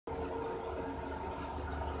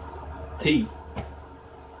TwF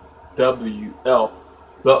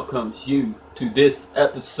welcomes you to this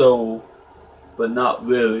episode, but not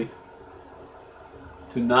really.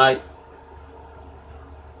 Tonight,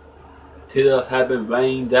 TwF have been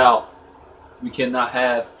rained out. We cannot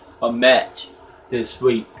have a match this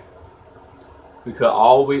week because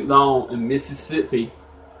all week long in Mississippi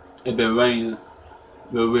it's been raining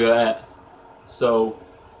where we're at. So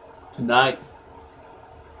tonight,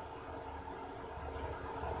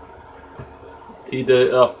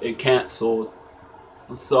 TwF is cancelled.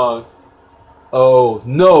 I'm sorry. Oh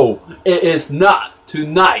no, it is not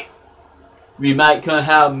tonight. We might can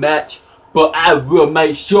have a match, but I will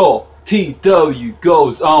make sure TW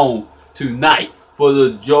goes on tonight for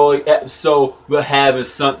the joy episode. We're having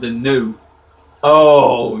something new.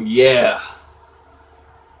 Oh yeah.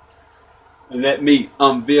 And let me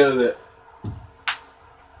unveil it.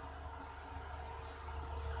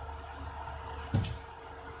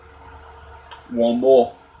 One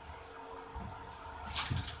more.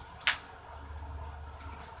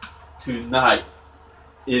 Tonight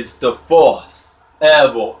is the first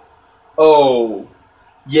ever oh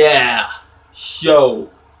yeah show.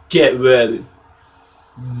 Get ready.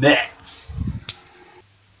 Next.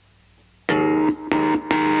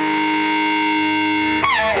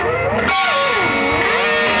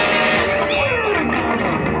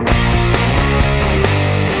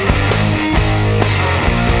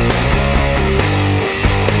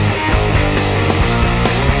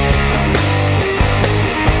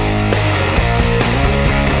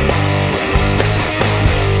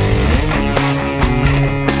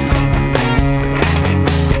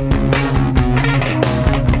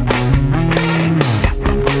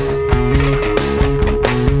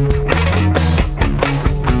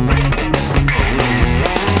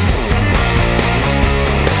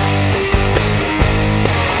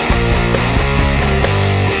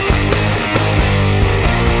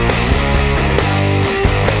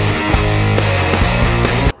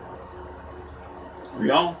 We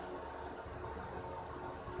on?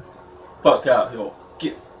 Fuck out here.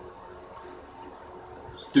 Get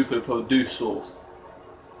stupid producers.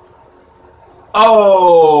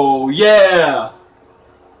 Oh yeah.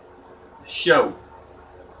 Show.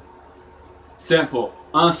 Simple.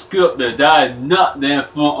 Unscripted. That is not there in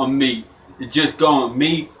front of me. It's just going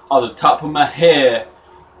me on the top of my head.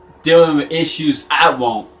 Dealing with issues I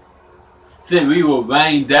want. Since we were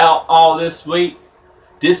rained out all this week.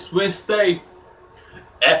 This Wednesday.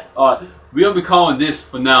 We'll be calling this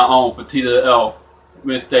from now on for TwF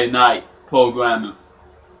Wednesday night programming.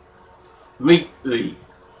 Weekly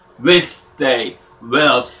Wednesday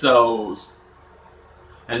web shows.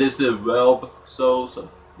 And this is web shows.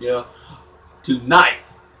 Yeah. Tonight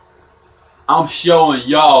I'm showing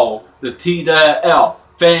y'all the TwF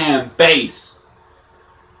fan base.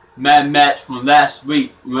 Mad match from last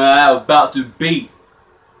week when I was about to beat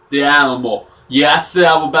the animal. Yeah, I said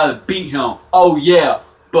I was about to beat him. Oh yeah.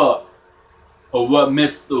 But what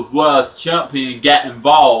Mr. World Champion got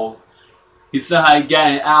involved, he somehow got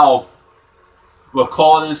in our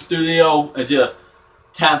recording studio and just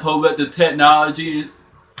tamper with the technology,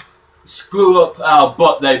 screw up our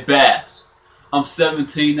butt they bash. I'm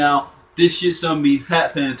 17 now. This shit's gonna be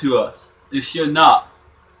happening to us. It should not.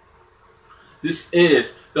 This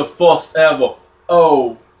is the first ever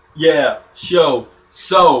oh yeah show.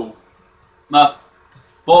 So my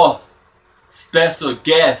first special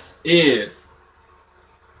guest is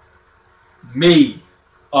me,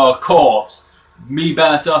 of course. Me by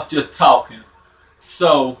myself just talking.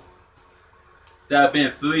 So, there have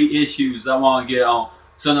been 3 issues I want to get on.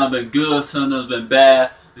 Some have been good, some have been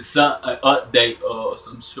bad, and some an update or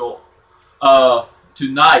some sort.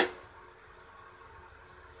 Tonight,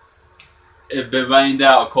 it's been rained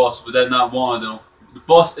out, of course, but that's not one of them. The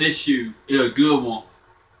first issue is a good one.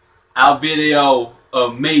 Our video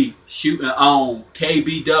of me shooting on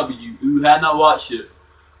KBW. Who had not watched it,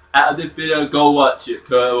 after this video, go watch it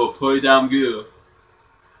because it will pretty damn good.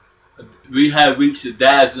 We have reached a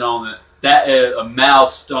dazzle on it. That is a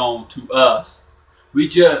milestone to us. We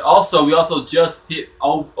also just hit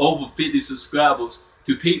over 50 subscribers.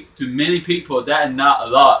 To many people, that is not a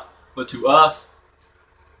lot, but to us,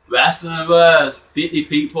 wrestling wise, 50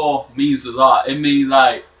 people means a lot. It means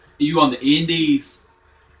like you on the indies.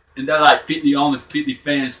 And they're like 50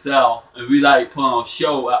 fan style, and we like put on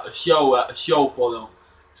show after show after show for them.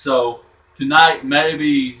 So tonight,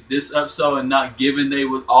 maybe this episode is not giving they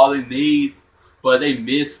what all they need, but they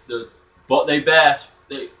missed the but they bash.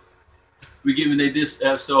 We giving they this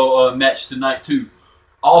episode match tonight too.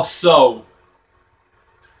 Also,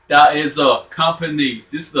 That is a company.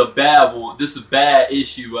 This is a bad one. This is a bad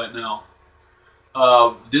issue right now.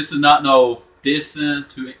 This is not no dissing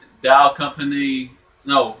to Dow Company.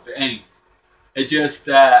 No, it ain't. It's just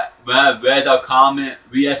that when I read our comment,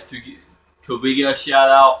 we asked to get, could we get a shout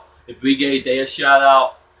out? If we gave they a shout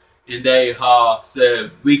out, and they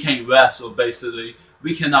said we can't wrestle. Basically,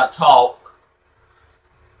 we cannot talk.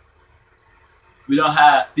 We don't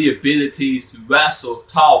have the abilities to wrestle,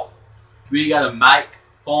 talk. We ain't got a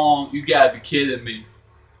microphone. You gotta be kidding me.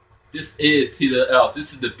 This is TwF.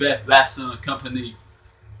 This is the best wrestling company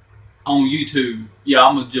on YouTube. Yeah,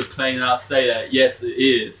 I'm gonna just plain out say that. Yes, it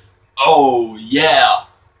is. Oh yeah,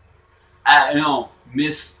 I am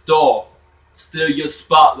Mr. Steal your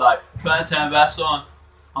spotlight. Primetime wrestling,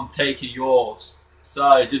 I'm taking yours.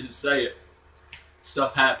 Sorry, just to say it.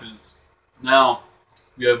 Stuff happens. Now,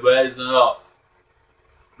 we are raising up.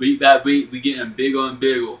 Week by week, we getting bigger and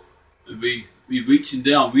bigger. And we reaching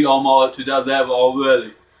down. We almost up to that level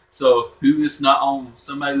already. So, who is not on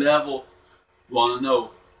somebody's level, wanna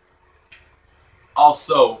know.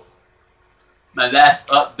 Also, my last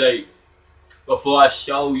update before I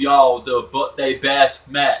show y'all the birthday bash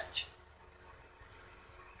match.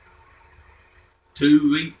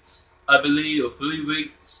 2 weeks, I believe, or 3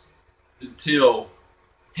 weeks until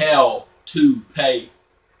Hell to Pay.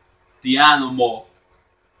 The Animal,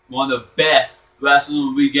 one of the best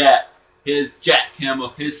wrestlers we got. His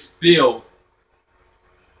jackhammer, his spill.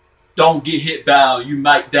 Don't get hit by him, you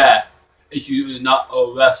might die if you're not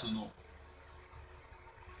a wrestler.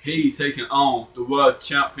 He taking on the world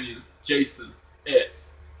champion Jason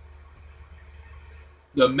X.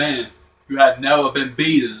 The man who had never been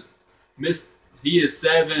beaten. He is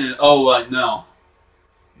 7-0 right now.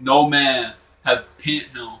 No man have pinned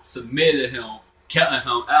him, submitted him, counted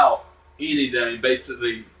him out, anything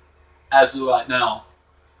basically as of right now.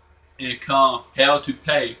 And come Hell to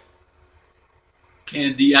Pay.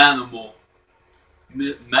 Can the Animal,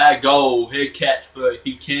 my goal, his catchphrase,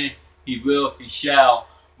 he can, he will, he shall.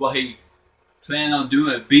 What he plan on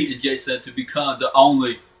doing, beating Jason to become the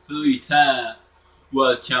only 3-time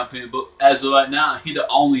world champion. But as of right now, he the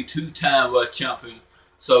only 2-time world champion.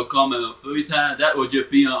 So coming 3 times, that would just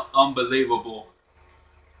be unbelievable.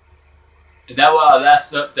 And that was our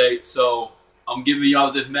last update. So I'm giving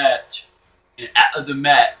y'all this match. And after the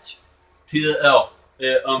match, TwF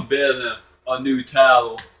is unveiling a new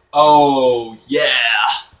title. Oh yeah!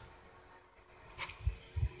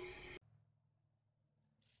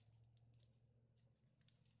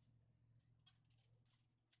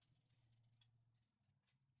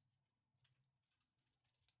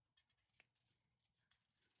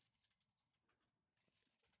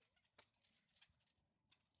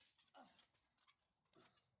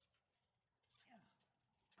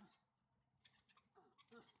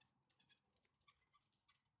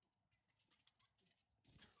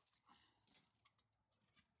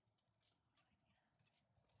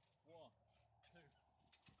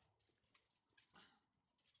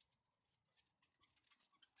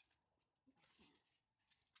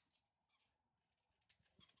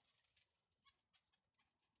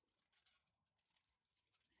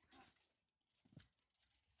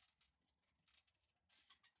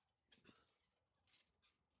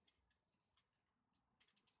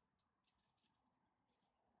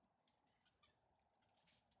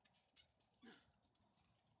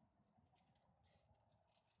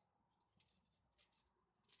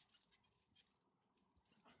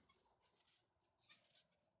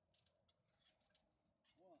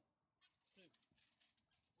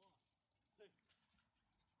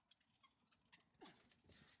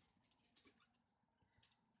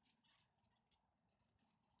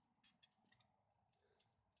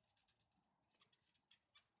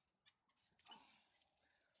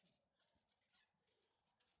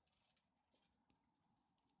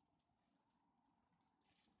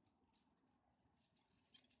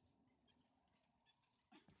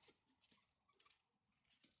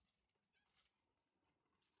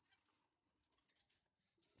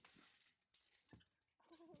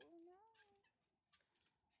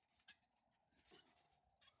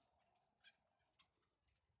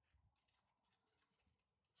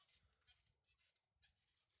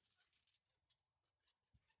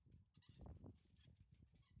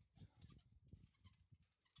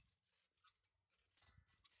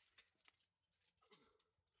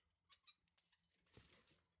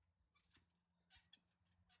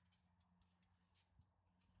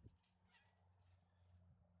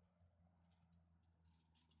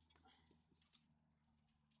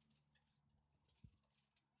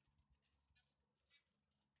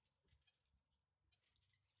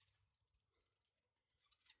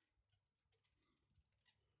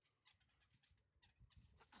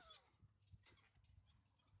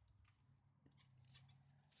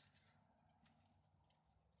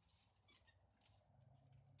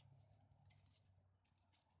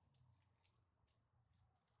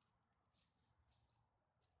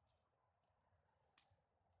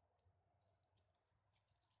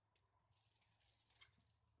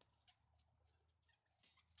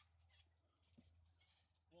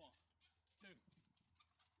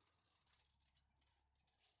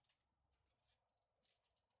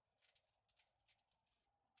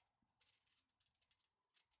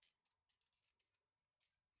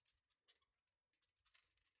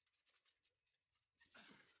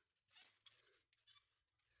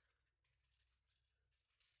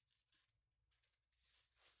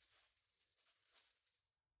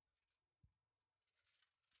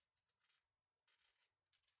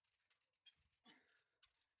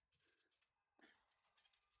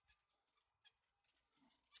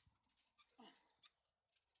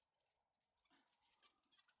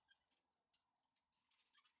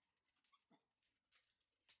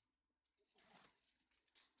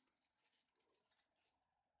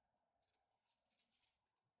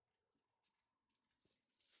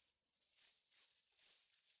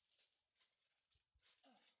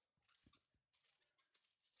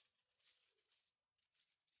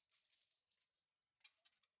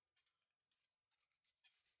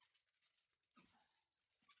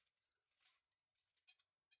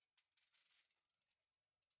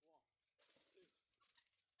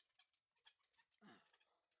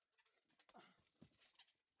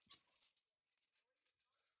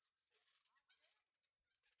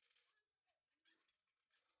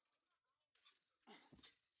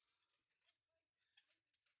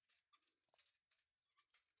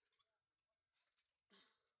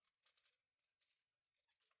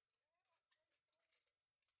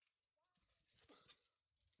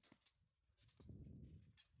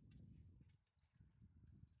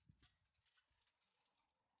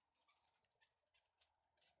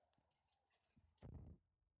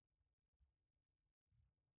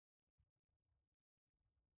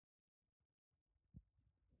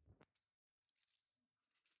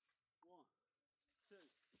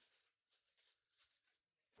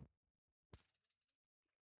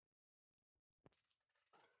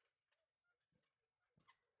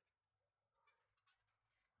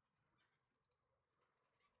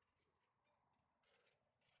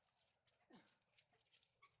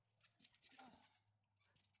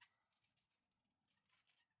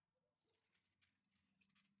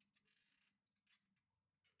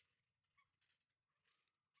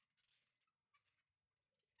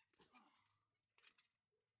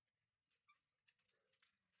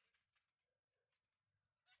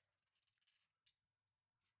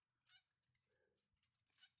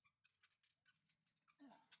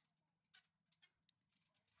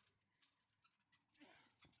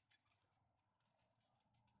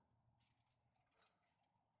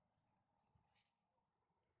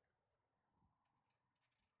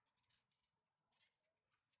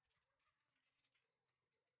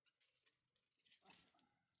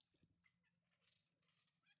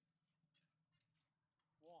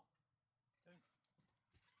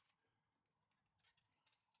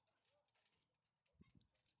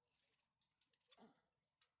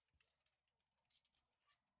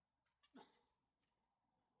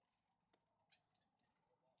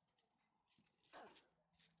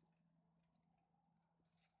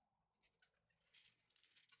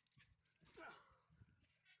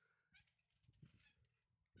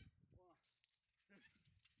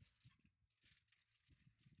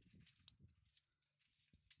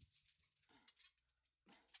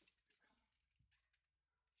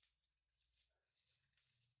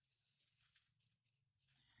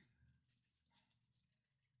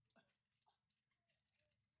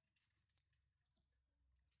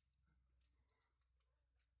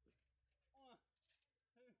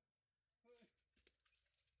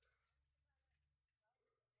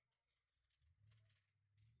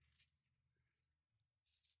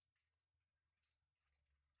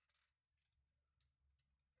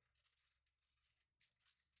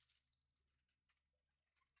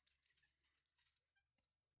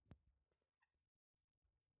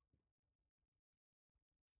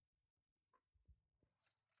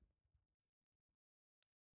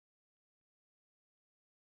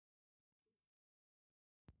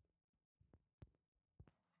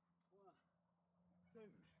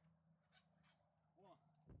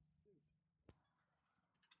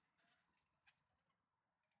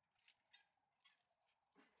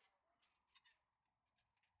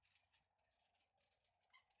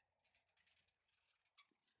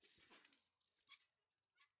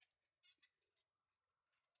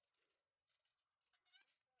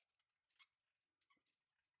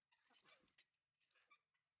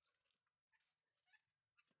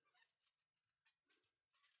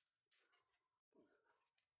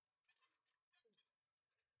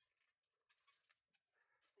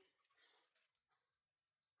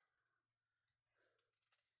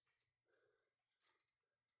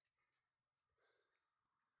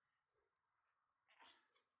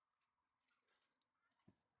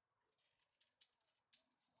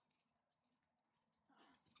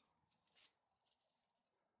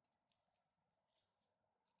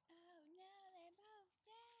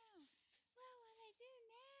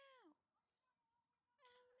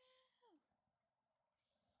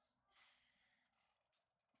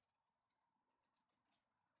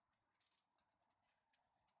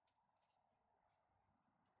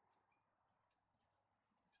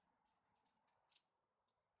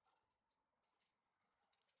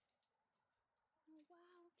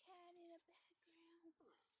 that in the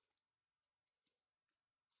background.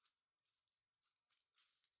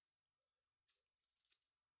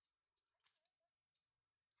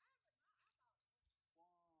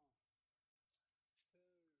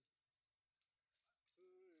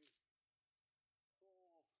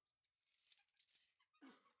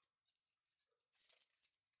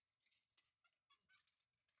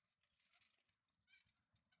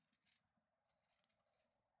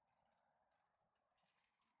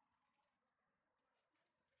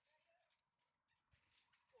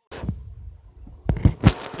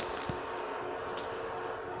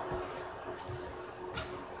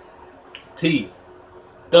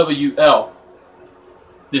 TWL.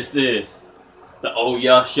 This is the Oh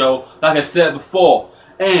Yeah Show, like I said before,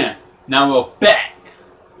 and now we're back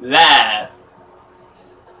live.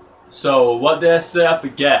 So what did I say? I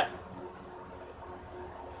forgot.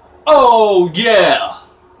 Oh yeah,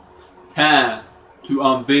 time to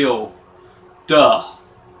unveil the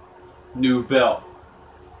new belt.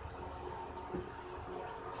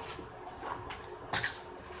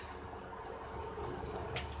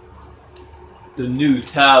 The new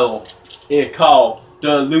title is called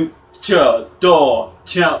the Luchador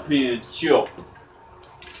Championship.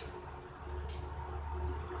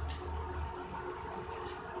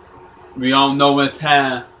 We don't know when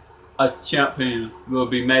time a champion will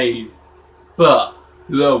be made, but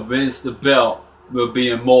whoever wins the belt will be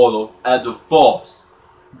immortal as the fourth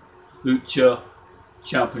Lucha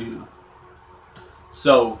Champion.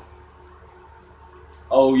 So,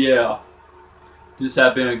 oh yeah, this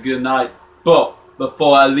has been a good night. But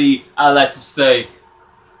before I leave, I'd like to say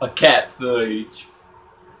a cat phrase.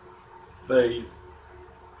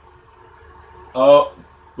 Oh,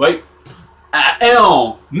 wait. I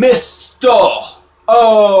am Mr.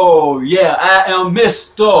 Oh yeah, I am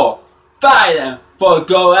Mr. Fighting for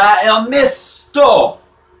gold. I am Mr.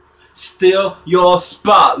 Still your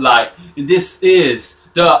spotlight. And this is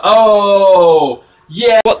the oh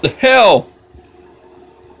yeah. What the hell?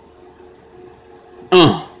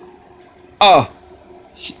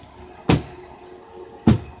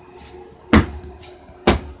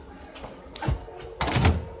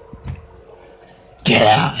 Get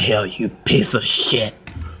out here, you piece of shit.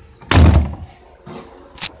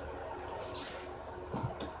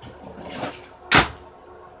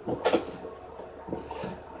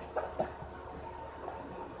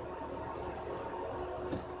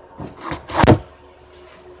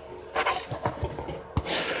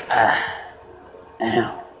 I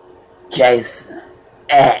am Jason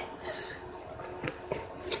X.